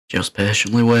Just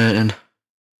patiently waiting.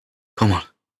 Come on.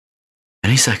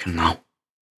 Any second now. It's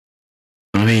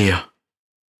gonna be here.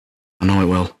 I know it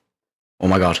will. Oh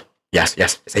my god. Yes,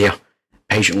 it's here.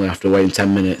 Patiently after waiting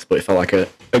 10 minutes, but it felt like a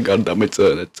goddamn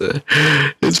eternity.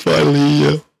 It's finally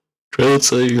here. Trailer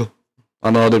 2.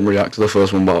 I know I didn't react to the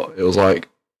first one, but it was like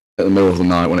at the middle of the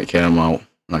night when it came out,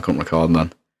 and I couldn't record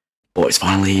then. But it's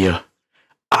finally here.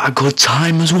 At a good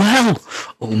time as well.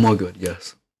 Oh my god,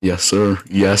 yes. Yes, sir.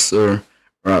 Yes, sir.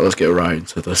 Right, let's get right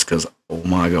into this, because, oh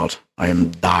my god, I am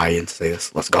dying to see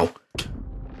this. Let's go.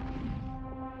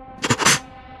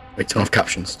 Wait, turn off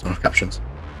captions. Turn off captions.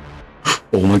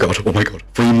 Oh my god, oh my god.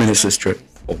 3 minutes this trip.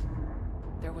 Oh.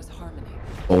 There was harmony.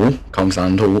 Oh, Kong's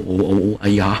hand. Oh,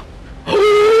 yeah.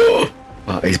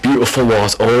 That is beautiful,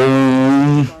 what?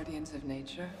 Oh. Guardians of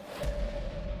nature.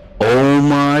 Oh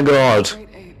my god. Great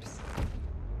apes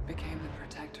became the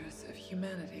protectors of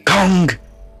humanity. Kong!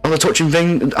 Oh, the touching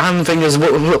thing, hand fingers.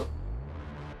 Look.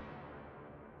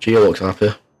 Gia looks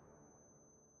happy.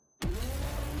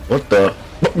 What the?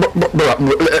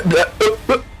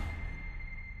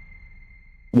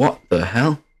 What the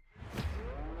hell?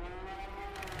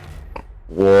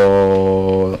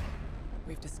 Whoa.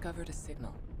 We've discovered a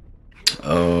signal.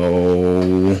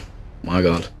 Oh my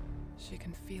god. She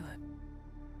can feel it.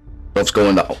 What's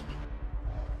going on?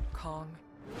 Kong.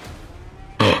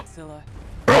 Godzilla.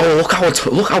 Bro,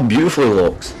 look how beautiful it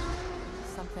looks.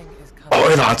 Something is coming.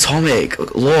 Oh, that atomic.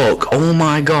 Look. Oh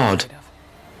my god.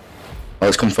 Oh,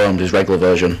 it's confirmed his regular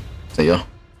version. See ya.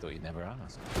 Thought you'd never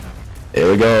ask.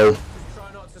 Here we go.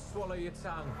 Try not to swallow your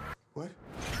tongue. What?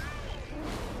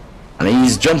 And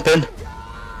he's jumping.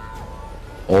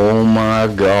 Oh my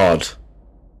god.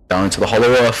 Down into the Hollow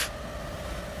Earth.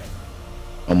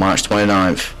 On March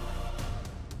 29th.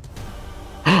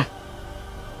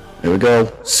 Here we go.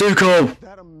 Zuko!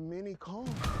 That a mini Kong?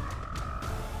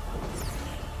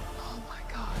 Oh my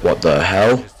god. What the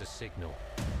hell? Just a signal.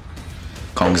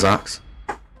 Kong's axe.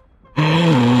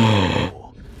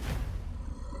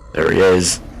 There he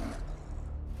is.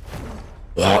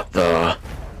 What the?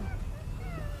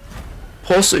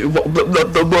 Pussy.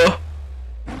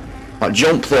 That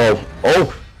jump though.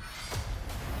 Oh.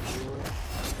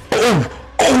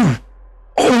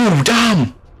 Oh,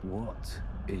 damn. What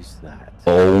is that?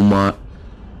 Oh my.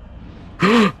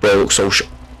 Bro, it looks so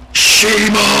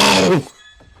Shimo!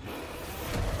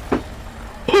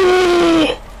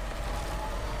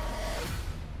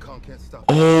 Kong can't stop.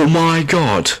 Oh my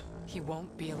god. He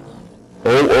won't be alone.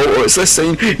 Oh, it's this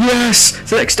scene. Yes!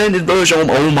 It's an extended version.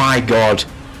 Oh my god.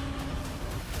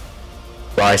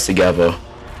 Rise together.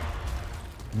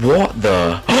 What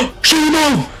the?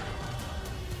 Shimo!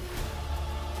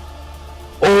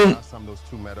 Oh. Last time those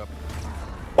two met up.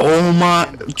 Oh my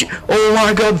god. Oh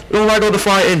my god, they're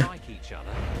fighting. Like each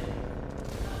other.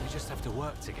 We just have to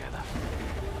work together.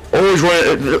 Oh, he's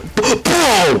running.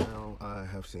 Bro! Now I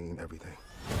have seen everything.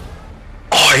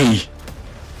 Oi!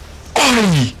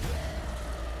 Oi!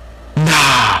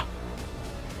 Nah!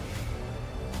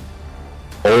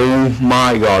 Oh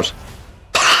my god.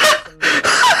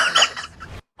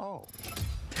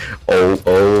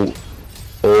 Oh.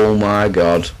 Oh my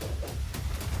god.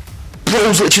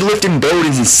 Bro's literally lifting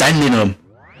buildings and sending them.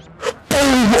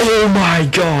 Oh my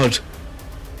god.